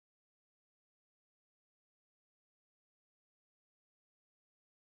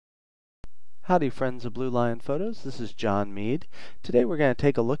Howdy friends of Blue Lion Photos, this is John Mead. Today we're going to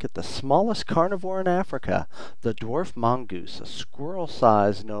take a look at the smallest carnivore in Africa, the dwarf mongoose, a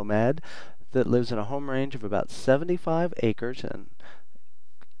squirrel-sized nomad that lives in a home range of about 75 acres and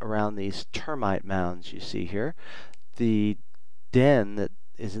around these termite mounds you see here. The den that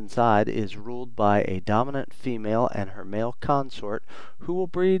is inside is ruled by a dominant female and her male consort who will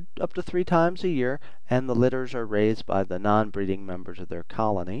breed up to 3 times a year, and the litters are raised by the non-breeding members of their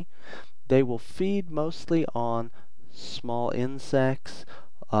colony. They will feed mostly on small insects,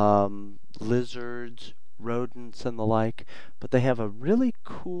 lizards, rodents, and the like, but they have a really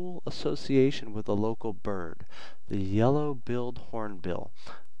cool association with a local bird, the yellow-billed hornbill.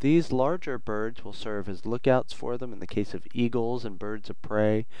 These larger birds will serve as lookouts for them in the case of eagles and birds of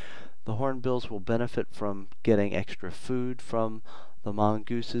prey. The hornbills will benefit from getting extra food from the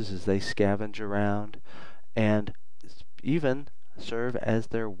mongooses as they scavenge around, and even serve as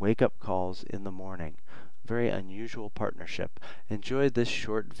their wake-up calls in the morning. Very unusual partnership. Enjoy this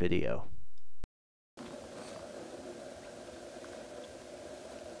short video.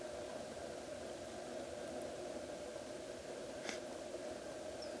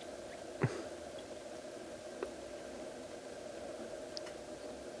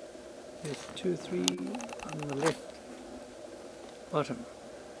 There's 2 or 3 on the left bottom.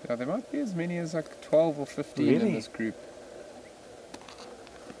 Yeah, there might be as many as like 12 or 15 Really? in this group.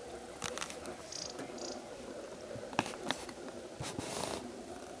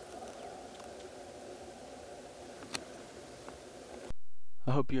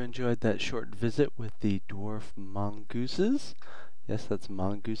 I hope you enjoyed that short visit with the dwarf mongooses. Yes, that's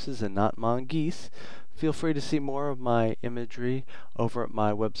mongooses and not mongeese. Feel free to see more of my imagery over at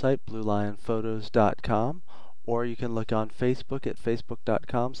my website, bluelionphotos.com, or you can look on Facebook at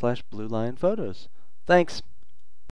facebook.com/bluelionphotos. Thanks!